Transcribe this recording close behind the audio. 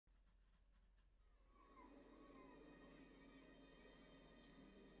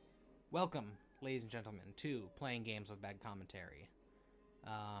Welcome, ladies and gentlemen, to Playing Games with Bad Commentary.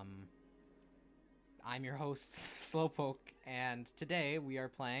 I'm your host, Slowpoke, and today we are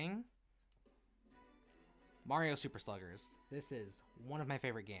playing Mario Super Sluggers. This is one of my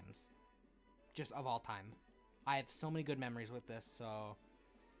favorite games, just of all time. I have so many good memories with this, so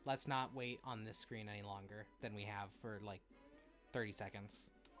let's not wait on this screen any longer than we have for like 30 seconds.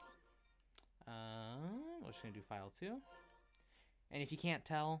 We're just going to do File 2. And if you can't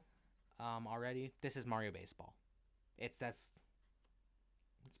tell already, this is Mario Baseball. That's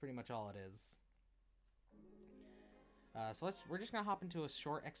pretty much all it is. So we're just gonna hop into a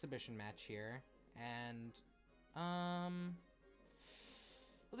short exhibition match here, and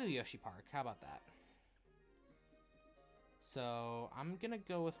we'll do Yoshi Park. How about that? So I'm gonna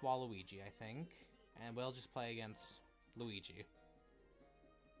go with Waluigi, I think, and we'll just play against Luigi.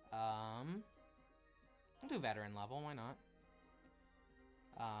 I'll do veteran level. Why not?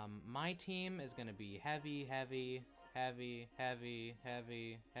 My team is gonna be heavy, heavy, heavy, heavy,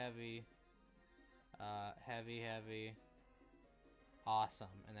 heavy, heavy. Heavy, heavy.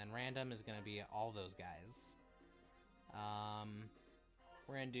 Awesome. And then random is going to be all those guys.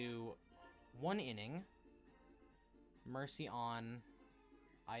 We're going to do 1 inning. Mercy on.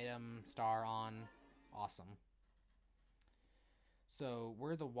 Item star on. Awesome. So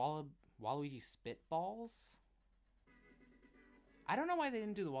we're the Waluigi Spitballs. I don't know why they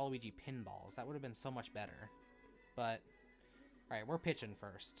didn't do the Waluigi Pinballs. That would have been so much better. But, alright, we're pitching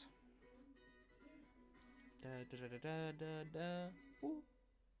first.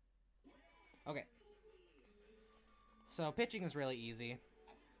 Okay. So pitching is really easy.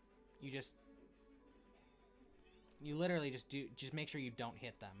 You literally just make sure you don't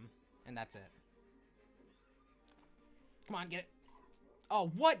hit them, and that's it. Come on, get it.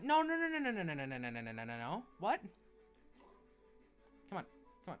 Oh, what? No, no, no, no, no, no, no, no, no, no, no, no, no, no, no. What? Come on,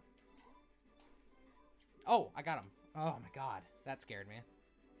 come on. Oh, I got him. Oh my god, that scared me.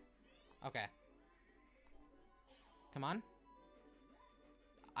 Okay. Come on.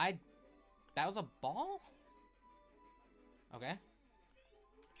 That was a ball? Okay.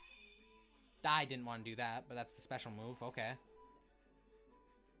 I didn't want to do that, but that's the special move. Okay.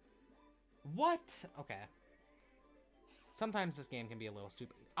 What? Okay. Sometimes this game can be a little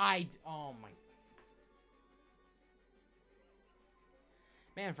stupid. Oh my.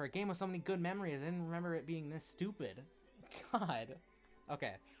 Man, for a game with so many good memories, I didn't remember it being this stupid. God.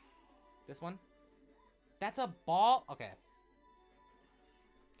 Okay. This one? That's a ball? Okay.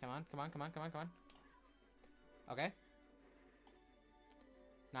 Come on, come on, come on, come on, come on. Okay.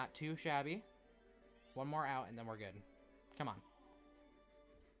 Not too shabby. One more out, and then we're good. Come on.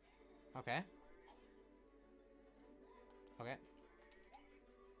 Okay. Okay.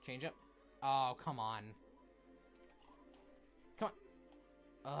 Change up. Oh, come on. Come on.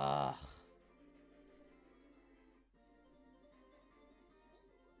 Ugh.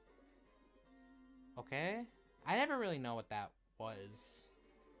 Okay. I never really know what that was.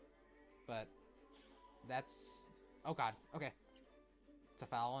 But that's... Oh god. Okay. It's a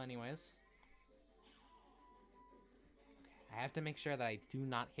foul anyways. Okay. I have to make sure that I do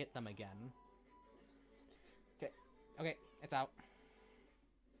not hit them again. Okay. Okay. It's out.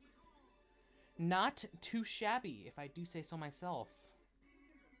 Not too shabby, if I do say so myself.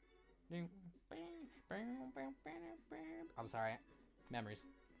 I'm sorry. Memories.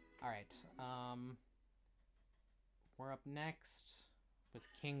 Alright. We're up next with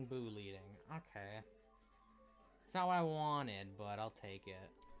King Boo leading. Okay. It's not what I wanted, but I'll take it.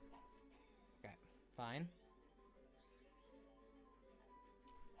 Okay, fine.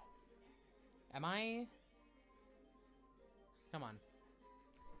 Am I... Come on.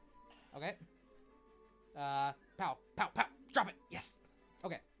 Okay. Pow, pow, pow. Drop it. Yes.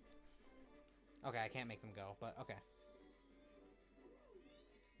 Okay. Okay, I can't make them go, but okay.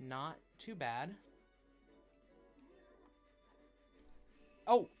 Not too bad.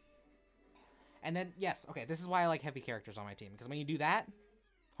 Oh! And then, yes, okay, this is why I like heavy characters on my team. Because when you do that,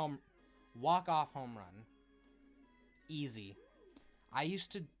 walk-off home run. Easy. I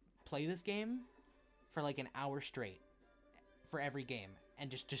used to play this game for like an hour straight. For every game.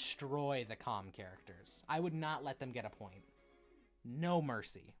 And just destroy the calm characters. I would not let them get a point. No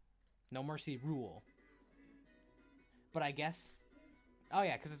mercy. No mercy rule. But I guess... Oh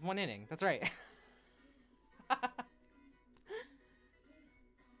yeah, because it's 1 inning. That's right.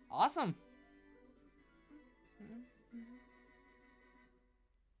 Awesome.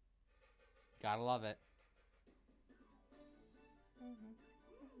 Gotta love it.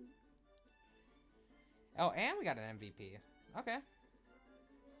 Oh, and we got an MVP. Okay.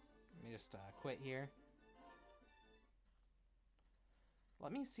 Let me just quit here.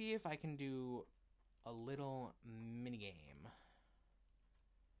 Let me see if I can do a little minigame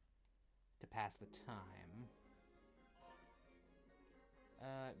to pass the time.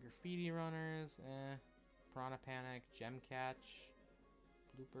 Graffiti runners, Piranha Panic, Gem Catch,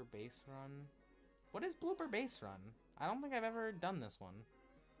 Blooper Base Run. What is Blooper Base Run? I don't think I've ever done this one.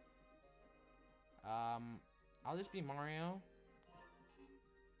 I'll just be Mario.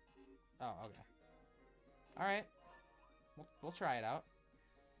 Oh, okay. Alright. We'll try it out.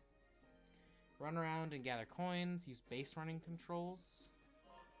 Run around and gather coins. Use base running controls.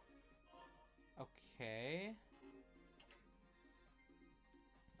 Okay.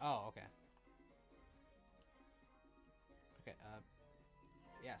 Oh, okay. Okay,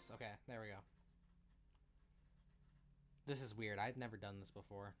 yes, okay, there we go. This is weird. I've never done this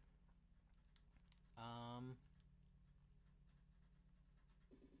before.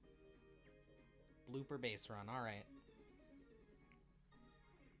 Blooper base run, alright.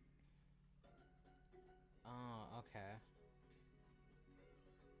 Oh, okay.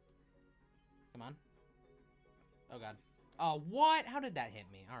 Come on. Oh, God. Oh, what? How did that hit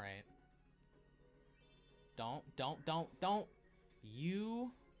me? Alright. Don't.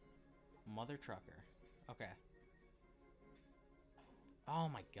 You mother trucker. Okay. Oh,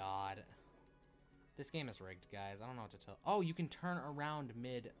 my God. This game is rigged, guys. I don't know what to tell. Oh, you can turn around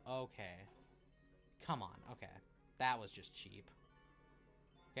mid. Okay. Come on. Okay. That was just cheap.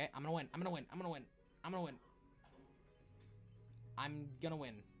 Okay, I'm gonna win. I'm gonna win. I'm gonna win. I'm gonna win. I'm gonna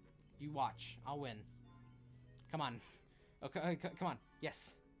win. You watch. I'll win. Come on. Okay, come on.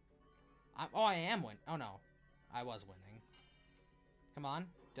 Yes. Oh, I am winning. Oh, no. I was winning. Come on.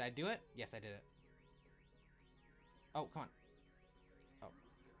 Did I do it? Yes, I did it. Oh, come on. Oh.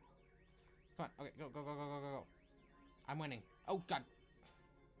 Come on. Okay, go. I'm winning. Oh, God.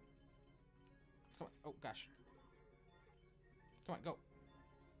 Come on. Oh, gosh. Come on, go.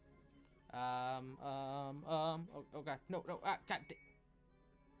 Oh, God. No. Ah, God.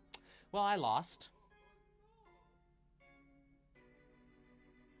 Well, I lost.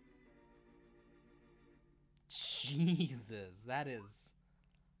 Jesus, that is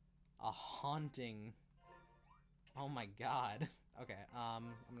a haunting. Oh my God. Okay,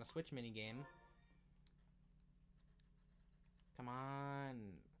 I'm gonna switch minigame. Come on.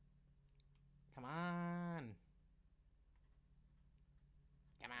 Come on.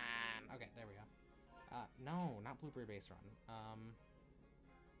 Come on. Okay, there we go. No, not Blooper Base Run.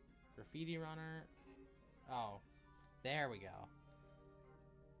 Graffiti Runner. Oh, there we go.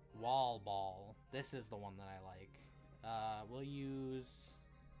 Wall Ball. This is the one that I like. We'll use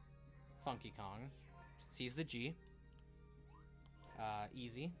Funky Kong. Seize the G.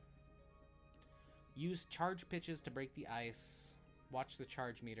 Easy. Use charge pitches to break the ice. Watch the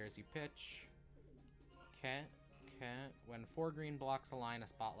charge meter as you pitch. Okay. When 4 green blocks align, a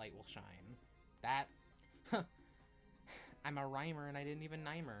spotlight will shine. That... I'm a rhymer and I didn't even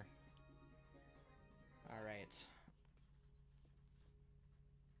nymer. Alright.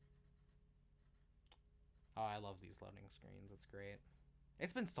 Oh, I love these loading screens. It's great.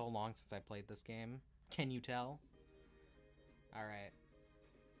 It's been so long since I played this game. Can you tell? Alright.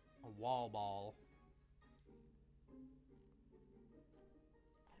 A wall ball.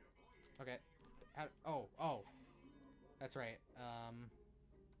 Okay. Oh. That's right.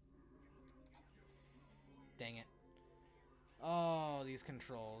 Dang it. Oh, these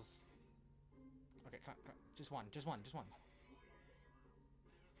controls. Okay, come on. Just one.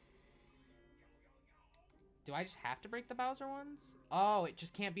 Do I just have to break the Bowser ones? Oh, it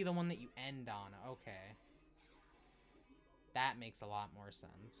just can't be the one that you end on. Okay. That makes a lot more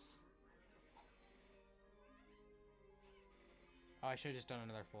sense. Oh, I should have just done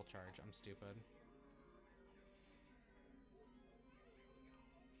another full charge. I'm stupid.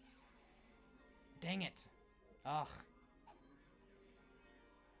 Dang it. Ugh.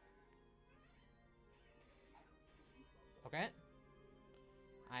 Okay.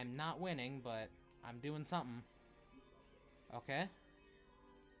 I'm not winning, but I'm doing something. Okay.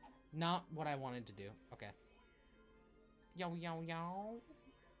 Not what I wanted to do. Okay. Yo.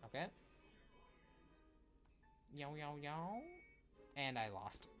 Okay. Yo. And I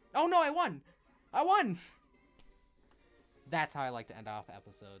lost. Oh no, I won! I won! That's how I like to end off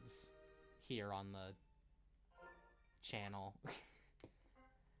episodes here on the channel.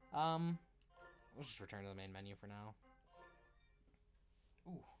 We'll just return to the main menu for now.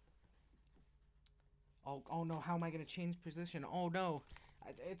 Ooh. Oh no, how am I gonna change position? Oh no.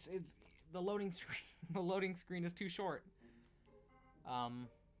 It's the loading screen. The loading screen is too short. I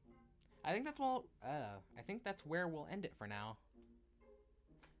think that's where we'll end it for now.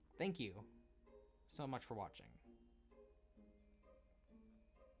 Thank you so much for watching.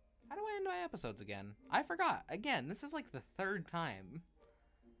 How do I end my episodes again? I forgot. Again, this is like the third time.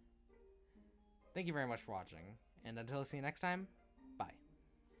 Thank you very much for watching, and until I see you next time,